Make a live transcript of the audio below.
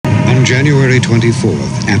January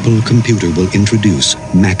 24th, Apple Computer will introduce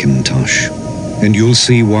Macintosh. And you'll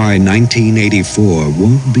see why 1984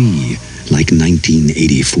 won't be like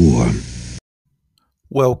 1984.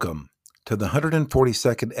 Welcome to the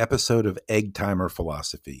 142nd episode of Egg Timer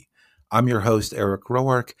Philosophy. I'm your host, Eric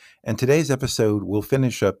Roark, and today's episode will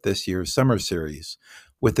finish up this year's summer series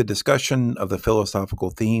with the discussion of the philosophical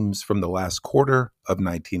themes from the last quarter of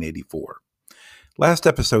 1984. Last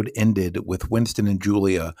episode ended with Winston and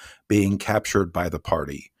Julia being captured by the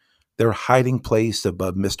party. Their hiding place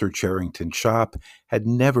above Mr. Charrington's shop had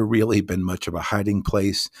never really been much of a hiding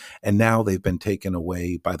place, and now they've been taken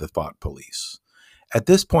away by the thought police. At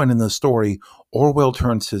this point in the story, Orwell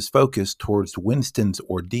turns his focus towards Winston's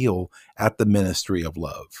ordeal at the Ministry of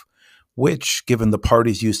Love, which, given the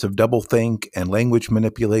party's use of doublethink and language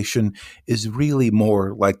manipulation, is really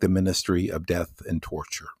more like the Ministry of Death and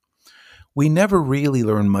Torture. We never really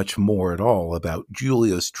learn much more at all about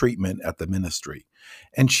Julia's treatment at the ministry,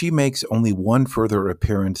 and she makes only one further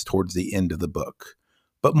appearance towards the end of the book.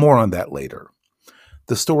 But more on that later.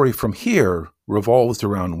 The story from here revolves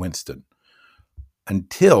around Winston,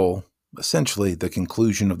 until, essentially, the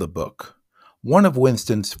conclusion of the book. One of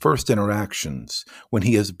Winston's first interactions when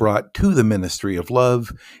he is brought to the Ministry of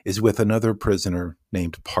Love is with another prisoner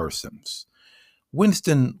named Parsons.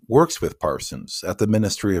 Winston works with Parsons at the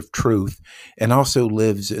Ministry of Truth and also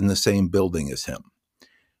lives in the same building as him.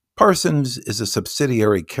 Parsons is a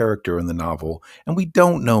subsidiary character in the novel, and we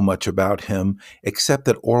don't know much about him except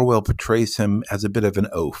that Orwell portrays him as a bit of an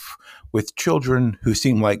oaf, with children who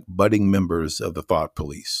seem like budding members of the thought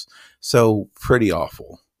police. So, pretty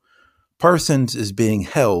awful. Parsons is being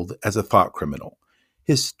held as a thought criminal.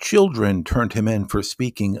 His children turned him in for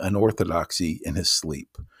speaking unorthodoxy in his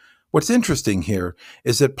sleep. What's interesting here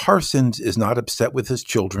is that Parsons is not upset with his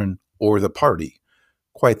children or the party.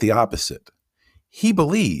 Quite the opposite. He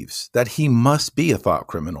believes that he must be a thought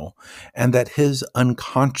criminal and that his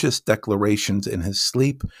unconscious declarations in his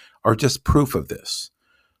sleep are just proof of this.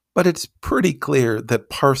 But it's pretty clear that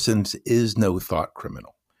Parsons is no thought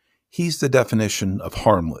criminal. He's the definition of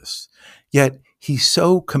harmless. Yet he's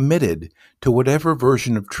so committed to whatever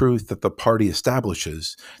version of truth that the party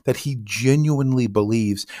establishes that he genuinely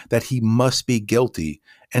believes that he must be guilty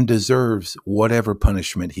and deserves whatever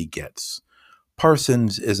punishment he gets.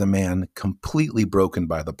 Parsons is a man completely broken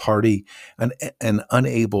by the party and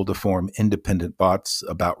unable to form independent thoughts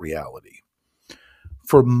about reality.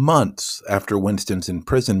 For months after Winston's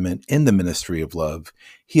imprisonment in the Ministry of Love,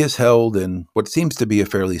 he is held in what seems to be a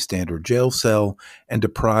fairly standard jail cell and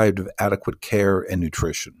deprived of adequate care and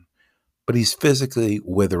nutrition. But he's physically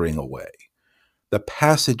withering away. The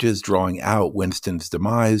passages drawing out Winston's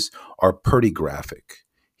demise are pretty graphic.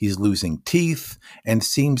 He's losing teeth and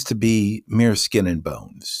seems to be mere skin and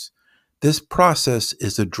bones. This process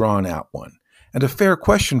is a drawn-out one, and a fair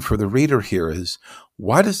question for the reader here is,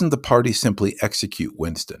 why doesn't the party simply execute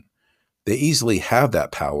Winston? They easily have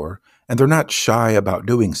that power, and they're not shy about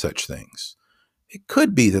doing such things. It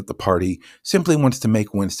could be that the party simply wants to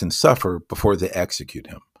make Winston suffer before they execute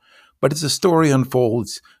him. But as the story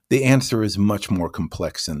unfolds, the answer is much more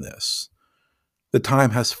complex than this. The time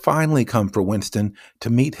has finally come for Winston to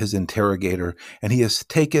meet his interrogator, and he is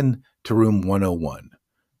taken to room 101.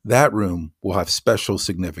 That room will have special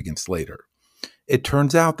significance later. It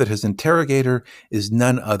turns out that his interrogator is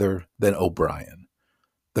none other than O'Brien.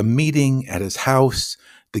 The meeting at his house,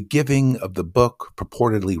 the giving of the book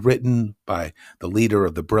purportedly written by the leader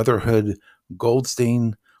of the Brotherhood,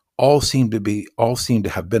 Goldstein, all seem to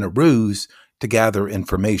have been a ruse to gather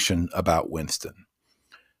information about Winston.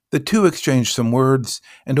 The two exchange some words,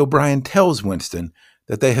 and O'Brien tells Winston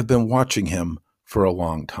that they have been watching him for a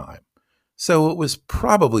long time. So it was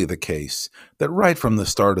probably the case that right from the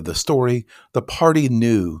start of the story, the party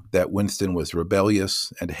knew that Winston was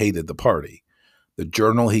rebellious and hated the party. The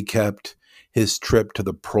journal he kept, his trip to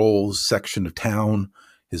the proles section of town,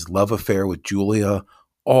 his love affair with Julia,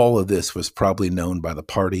 all of this was probably known by the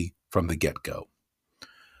party from the get-go.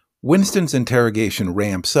 Winston's interrogation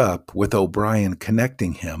ramps up with O'Brien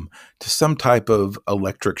connecting him to some type of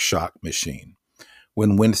electric shock machine.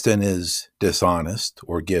 When Winston is dishonest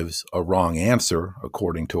or gives a wrong answer,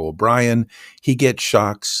 according to O'Brien, he gets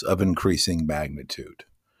shocks of increasing magnitude.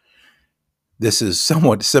 This is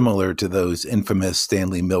somewhat similar to those infamous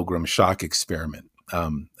Stanley Milgram shock experiment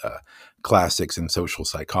classics in social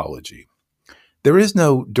psychology. There is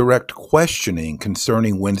no direct questioning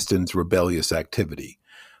concerning Winston's rebellious activity.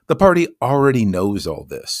 The party already knows all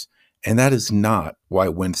this, and that is not why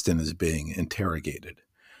Winston is being interrogated.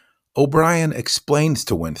 O'Brien explains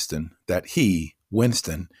to Winston that he,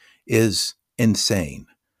 Winston, is insane,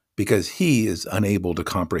 because he is unable to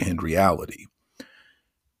comprehend reality.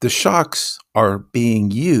 The shocks are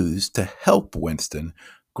being used to help Winston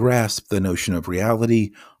grasp the notion of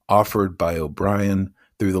reality offered by O'Brien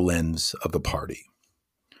through the lens of the party.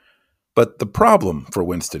 But the problem for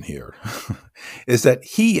Winston here is that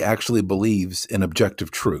he actually believes in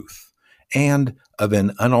objective truth and of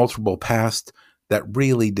an unalterable past that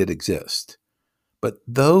really did exist. But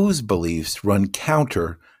those beliefs run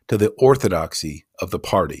counter to the orthodoxy of the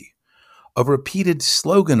party. A repeated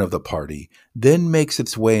slogan of the party then makes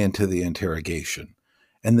its way into the interrogation.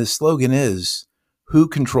 And the slogan is, who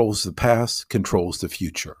controls the past controls the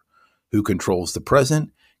future. Who controls the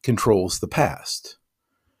present controls the past.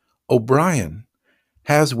 O'Brien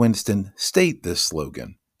has Winston state this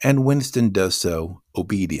slogan, and Winston does so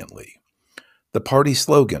obediently. The party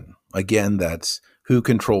slogan, again, that's who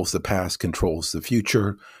controls the past controls the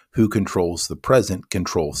future, who controls the present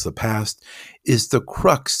controls the past, is the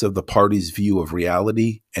crux of the party's view of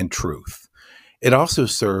reality and truth. It also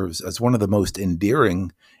serves as one of the most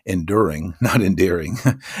enduring ideas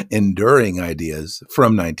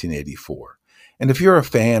from 1984. And if you're a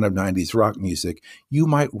fan of 90s rock music, you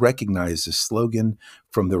might recognize this slogan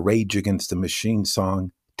from the Rage Against the Machine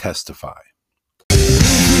song, Testify.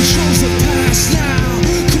 Controls the past now,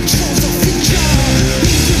 controls the future,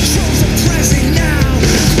 controls the present now,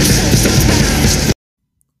 controls the past.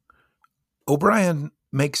 O'Brien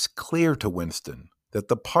makes clear to Winston that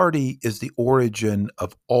the party is the origin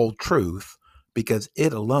of all truth because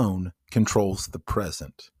it alone controls the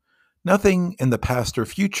present. Nothing in the past or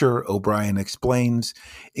future, O'Brien explains,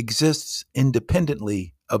 exists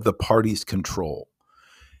independently of the party's control.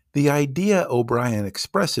 The idea O'Brien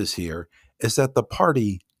expresses here is that the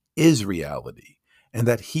party is reality and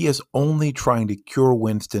that he is only trying to cure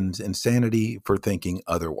Winston's insanity for thinking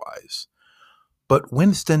otherwise. But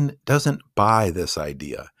Winston doesn't buy this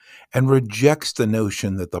idea and rejects the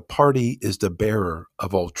notion that the party is the bearer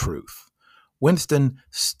of all truth. Winston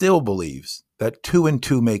still believes that 2 and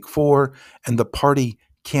 2 make 4, and the party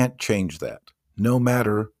can't change that, no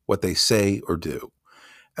matter what they say or do.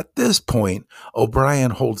 At this point,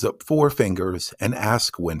 O'Brien holds up 4 fingers and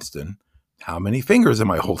asks Winston, "How many fingers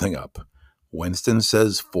am I holding up?" Winston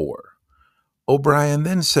says 4. O'Brien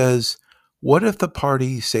then says, "What if the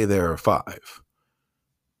party say there are 5?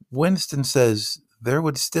 Winston says there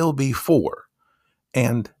would still be 4.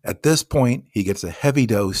 And at this point, he gets a heavy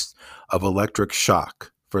dose of electric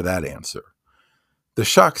shock for that answer. The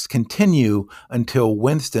shocks continue until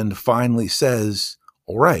Winston finally says,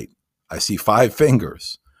 "All right, I see 5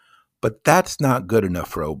 fingers." But that's not good enough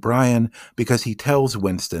for O'Brien because he tells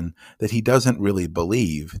Winston that he doesn't really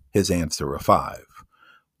believe his answer of 5.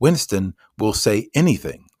 Winston will say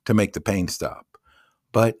anything to make the pain stop,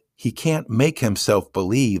 but he can't make himself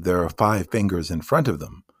believe there are 5 fingers in front of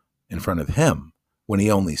him, when he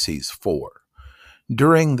only sees 4.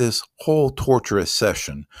 During this whole torturous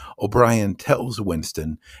session, O'Brien tells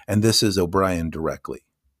Winston, and this is O'Brien directly,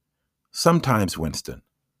 "Sometimes, Winston,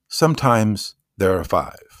 sometimes there are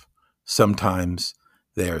 5. Sometimes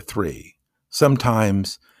they are 3.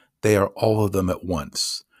 Sometimes they are all of them at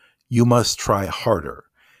once. You must try harder.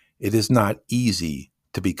 It is not easy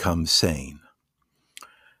to become sane."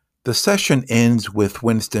 The session ends with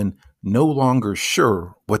Winston no longer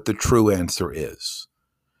sure what the true answer is.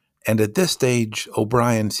 And at this stage,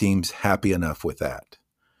 O'Brien seems happy enough with that.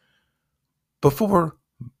 Before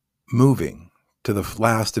moving to the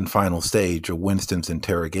last and final stage of Winston's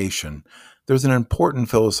interrogation, there's an important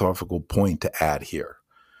philosophical point to add here.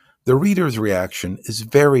 The reader's reaction is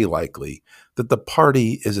very likely that the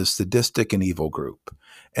party is a sadistic and evil group,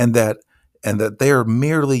 and that they are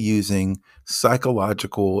merely using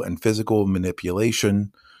psychological and physical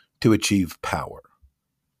manipulation to achieve power.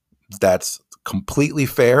 That's completely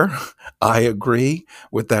fair. I agree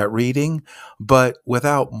with that reading, but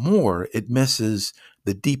without more, it misses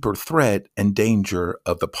the deeper threat and danger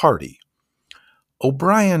of the party.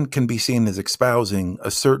 O'Brien can be seen as espousing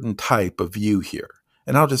a certain type of view here,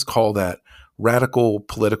 and I'll just call that radical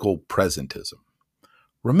political presentism.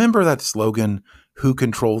 Remember that slogan, "Who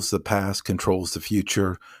controls the past controls the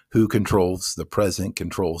future, who controls the present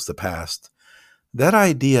controls the past"? That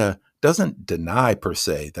idea doesn't deny per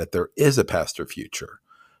se that there is a past or future,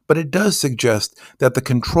 but it does suggest that the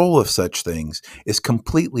control of such things is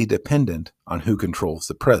completely dependent on who controls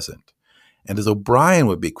the present. And as O'Brien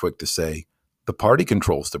would be quick to say, the party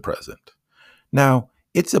controls the present. Now,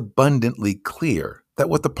 it's abundantly clear that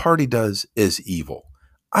what the party does is evil.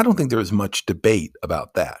 I don't think there is much debate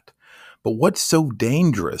about that. But what's so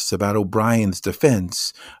dangerous about O'Brien's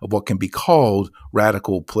defense of what can be called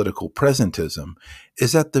radical political presentism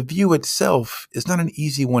is that the view itself is not an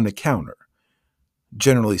easy one to counter.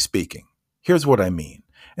 Generally speaking, here's what I mean.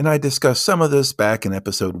 And I discussed some of this back in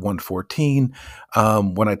episode 114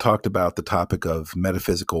 when I talked about the topic of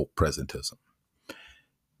metaphysical presentism.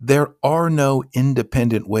 There are no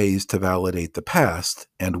independent ways to validate the past,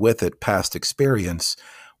 and with it past experience,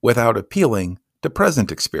 without appealing to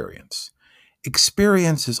present experience.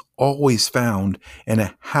 Experience is always found in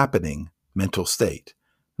a happening mental state,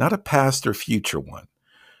 not a past or future one.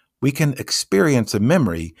 We can experience a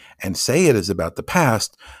memory and say it is about the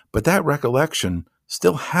past, but that recollection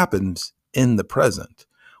still happens in the present.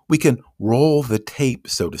 We can roll the tape,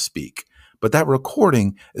 so to speak, but that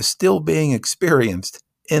recording is still being experienced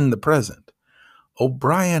in the present.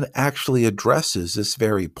 O'Brien actually addresses this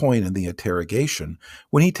very point in the interrogation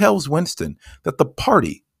when he tells Winston that the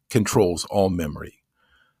party controls all memory.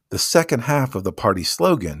 The second half of the party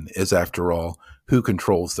slogan is, after all, who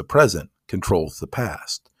controls the present controls the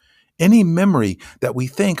past. Any memory that we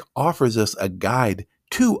think offers us a guide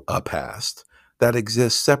to a past that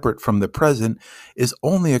exists separate from the present is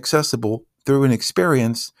only accessible through an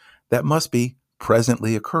experience that must be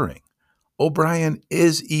presently occurring. O'Brien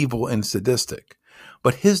is evil and sadistic,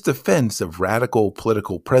 but his defense of radical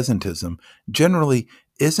political presentism generally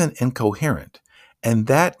isn't incoherent, and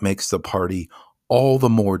that makes the party all the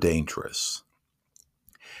more dangerous.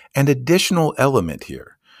 An additional element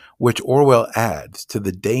here, which Orwell adds to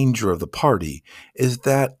the danger of the party, is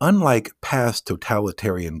that unlike past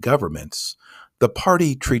totalitarian governments, the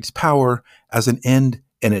party treats power as an end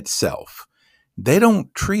in itself. They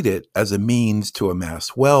don't treat it as a means to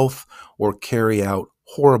amass wealth or carry out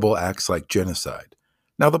horrible acts like genocide.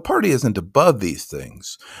 Now, the party isn't above these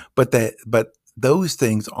things, but those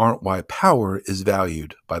things aren't why power is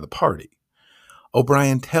valued by the party.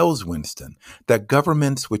 O'Brien tells Winston that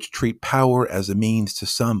governments which treat power as a means to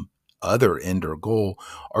some other end or goal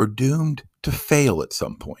are doomed to fail at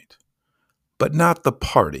some point. But not the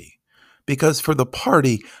party, because for the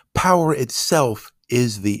party, power itself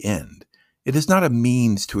is the end. It is not a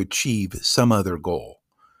means to achieve some other goal.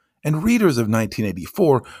 And readers of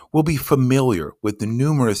 1984 will be familiar with the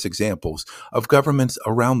numerous examples of governments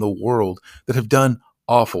around the world that have done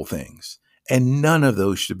awful things, and none of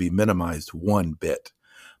those should be minimized one bit.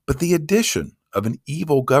 But the addition of an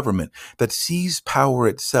evil government that sees power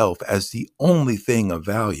itself as the only thing of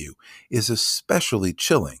value is especially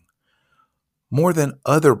chilling. More than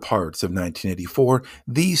other parts of 1984,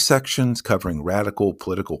 these sections covering radical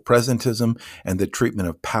political presentism and the treatment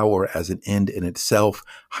of power as an end in itself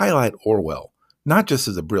highlight Orwell, not just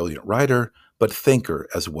as a brilliant writer, but thinker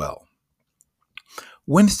as well.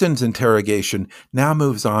 Winston's interrogation now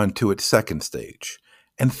moves on to its second stage,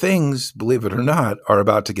 and things, believe it or not, are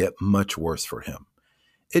about to get much worse for him.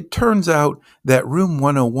 It turns out that Room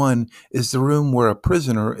 101 is the room where a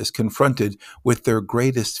prisoner is confronted with their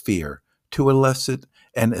greatest fear, to elicit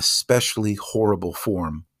an especially horrible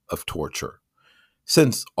form of torture.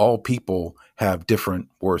 Since all people have different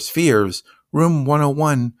worse fears, Room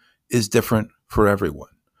 101 is different for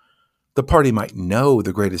everyone. The party might know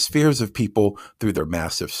the greatest fears of people through their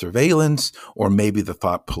massive surveillance, or maybe the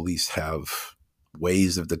thought police have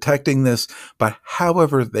ways of detecting this, but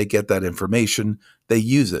however they get that information, they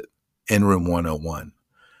use it in Room 101.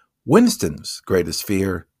 Winston's greatest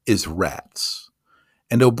fear is rats.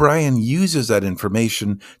 And O'Brien uses that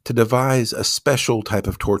information to devise a special type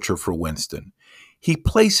of torture for Winston. He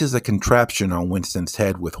places a contraption on Winston's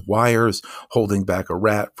head with wires holding back a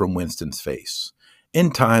rat from Winston's face.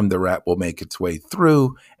 In time, the rat will make its way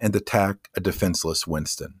through and attack a defenseless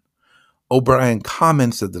Winston. O'Brien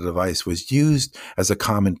comments that the device was used as a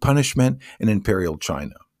common punishment in Imperial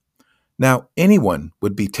China. Now, anyone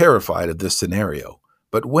would be terrified of this scenario,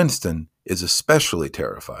 but Winston is especially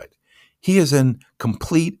terrified. He is in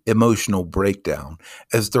complete emotional breakdown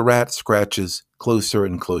as the rat scratches closer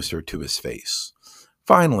and closer to his face.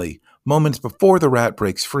 Finally, moments before the rat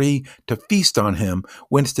breaks free to feast on him,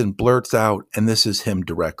 Winston blurts out, and this is him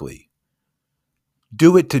directly.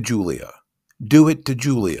 "Do it to Julia. Do it to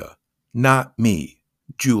Julia. Not me,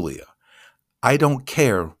 Julia. I don't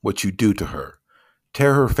care what you do to her.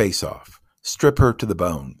 Tear her face off. Strip her to the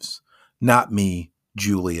bones. Not me,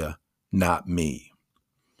 Julia. Not me."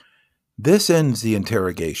 This ends the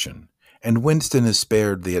interrogation, and Winston is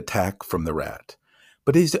spared the attack from the rat.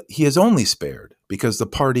 But he is only spared because the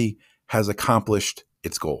party has accomplished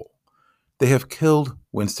its goal. They have killed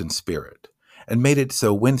Winston's spirit and made it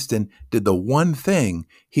so Winston did the one thing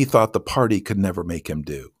he thought the party could never make him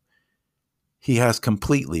do. He has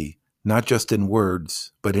completely not just in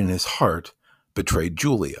words, but in his heart, betrayed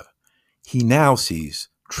Julia. He now sees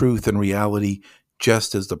truth and reality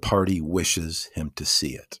just as the party wishes him to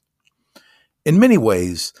see it. In many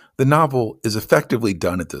ways, the novel is effectively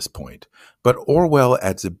done at this point, but Orwell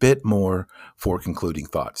adds a bit more for concluding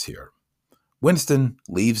thoughts here. Winston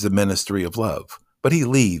leaves the Ministry of Love, but he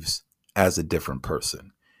leaves as a different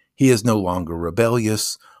person. He is no longer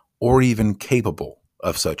rebellious or even capable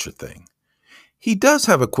of such a thing. He does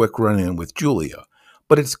have a quick run-in with Julia,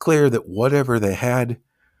 but it's clear that whatever they had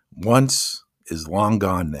once is long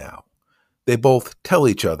gone now. They both tell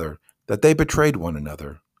each other that they betrayed one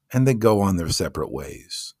another, and they go on their separate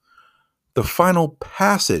ways. The final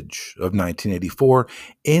passage of 1984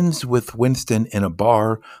 ends with Winston in a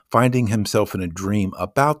bar, finding himself in a dream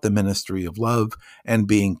about the Ministry of Love and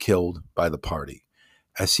being killed by the party.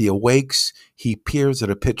 As he awakes, he peers at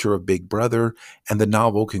a picture of Big Brother, and the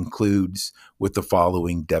novel concludes with the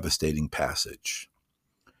following devastating passage.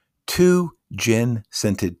 2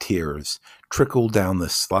 gin-scented tears trickled down the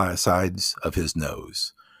sides of his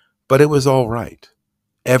nose. But it was all right.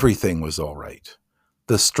 Everything was all right.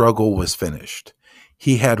 The struggle was finished.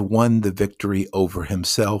 He had won the victory over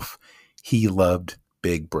himself. He loved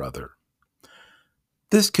Big Brother.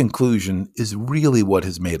 This conclusion is really what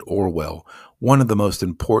has made Orwell one of the most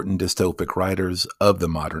important dystopic writers of the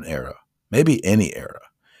modern era, maybe any era.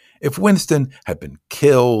 If Winston had been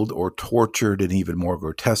killed or tortured in even more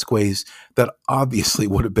grotesque ways, that obviously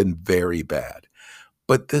would have been very bad.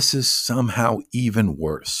 But this is somehow even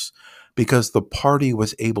worse, because the party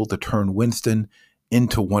was able to turn Winston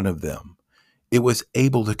into one of them. It was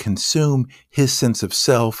able to consume his sense of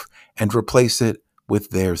self and replace it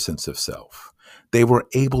with their sense of self. They were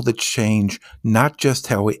able to change not just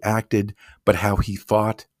how he acted, but how he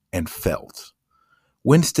thought and felt.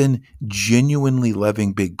 Winston genuinely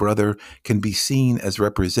loving Big Brother can be seen as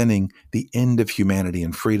representing the end of humanity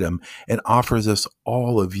and freedom, and offers us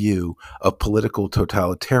all a view of political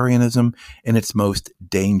totalitarianism in its most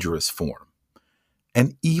dangerous form.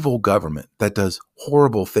 An evil government that does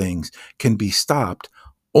horrible things can be stopped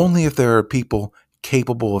only if there are people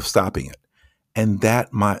capable of stopping it, and that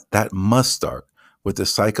must start with the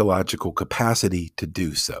psychological capacity to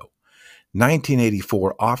do so.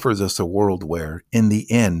 1984 offers us a world where, in the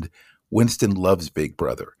end, Winston loves Big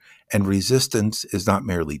Brother, and resistance is not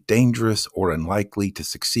merely dangerous or unlikely to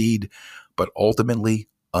succeed, but ultimately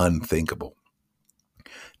unthinkable.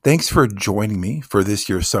 Thanks for joining me for this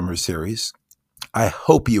year's summer series. I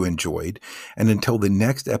hope you enjoyed, and until the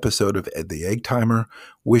next episode of The Egg Timer,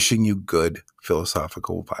 wishing you good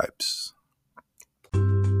philosophical vibes.